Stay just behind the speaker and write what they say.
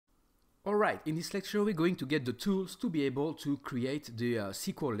Alright, in this lecture we're going to get the tools to be able to create the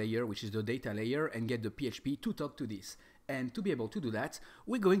SQL layer, which is the data layer, and get the PHP to talk to this. And to be able to do that,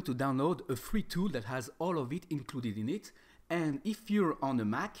 we're going to download a free tool that has all of it included in it. And if you're on a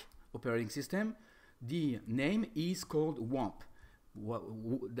Mac operating system, the name is called WAMP.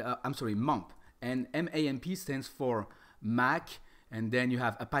 I'm sorry, MAMP. And MAMP stands for Mac, and then you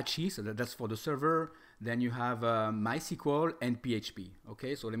have Apache, so that's for the server. Then you have mySql and PHP.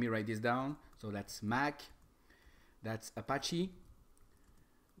 Okay, so let me write this down. So that's Mac, that's Apache,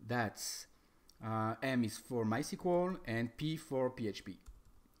 that's M is for mySql, and P for PHP.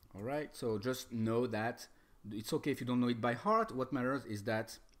 All right, so just know that it's okay if you don't know it by heart. What matters is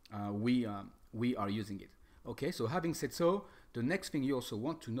that we are using it. Okay, so having said so, the next thing you also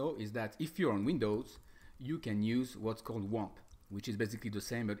want to know is that if you're on Windows, you can use what's called WAMP, which is basically the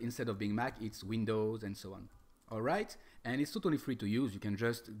same, but instead of being Mac, it's Windows and so on. All right, and it's totally free to use. You can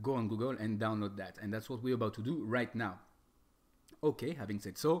just go on Google and download that, and that's what we're about to do right now. Okay, having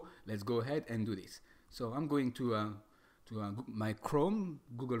said so, let's go ahead and do this. So I'm going to my Chrome,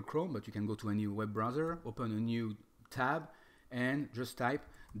 Google Chrome, but you can go to any web browser, open a new tab, and just type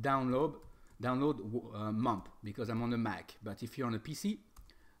download MAMP, because I'm on a Mac. But if you're on a PC,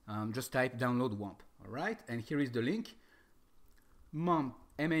 just type download WAMP. All right, and here is the link.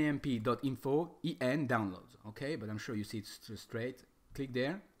 mamp.info en downloads. Okay, but I'm sure you see it straight. Click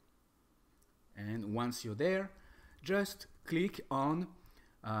there, and once you're there, just click on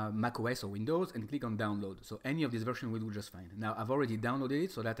macOS or Windows and click on download. So any of this version will do just fine. Now I've already downloaded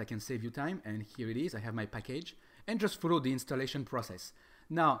it so that I can save you time, and here it is. I have my package, and just follow the installation process.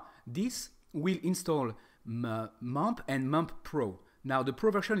 Now this will install MAMP and MAMP Pro. Now the Pro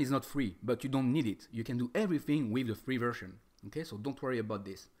version is not free, but you don't need it. You can do everything with the free version. Okay, so don't worry about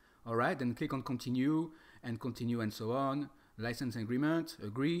this. All right, then click on continue and so on. License agreement,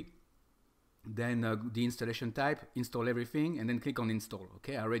 agree. Then the installation type, install everything, and then click on install.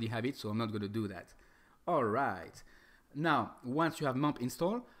 Okay, I already have it, so I'm not going to do that. All right. Now, once you have MAMP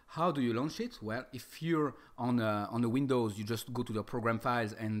installed, how do you launch it? Well, if you're on the Windows, you just go to the program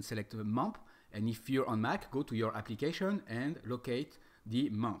files and select MAMP. And if you're on Mac, go to your application and locate the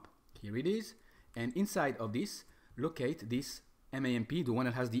MAMP. Here it is. And inside of this, locate this MAMP, the one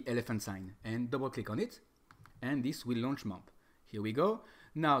that has the elephant sign, and double click on it, and this will launch MAMP. Here we go.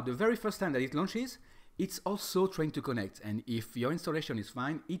 Now, the very first time that it launches, it's also trying to connect, and if your installation is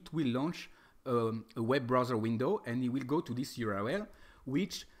fine, it will launch a web browser window, and it will go to this URL,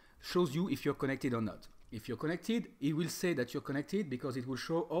 which shows you if you're connected or not. If you're connected, it will say that you're connected because it will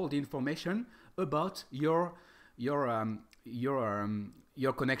show all the information about your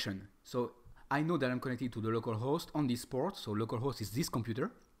connection. So I know that I'm connected to the local host on this port, so local host is this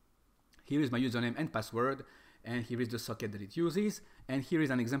computer. Here is my username and password, and here is the socket that it uses, and here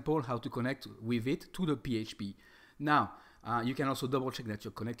is an example how to connect with it to the PHP. Now, you can also double check that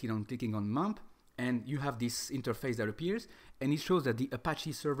you're connected on clicking on MAMP, and you have this interface that appears, and it shows that the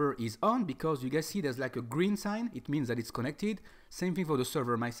Apache server is on because you guys see there's like a green sign. It means that it's connected. Same thing for the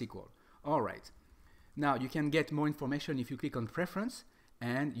server mySql. All right. Now, you can get more information if you click on Preference,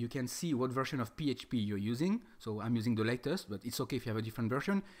 and you can see what version of PHP you're using. So I'm using the latest, but it's okay if you have a different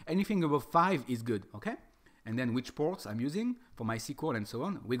version. Anything above 5 is good, okay? And then which ports I'm using for mySql and so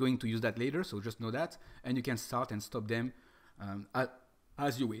on. We're going to use that later, so just know that. And you can start and stop them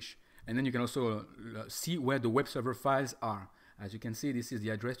as you wish. And then you can also see where the web server files are. As you can see, this is the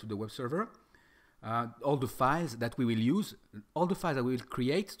address to the web server. All the files that we will use, all the files that we will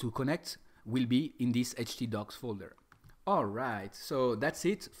create to connect will be in this htdocs folder. All right, so that's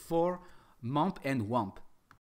it for MAMP and WAMP.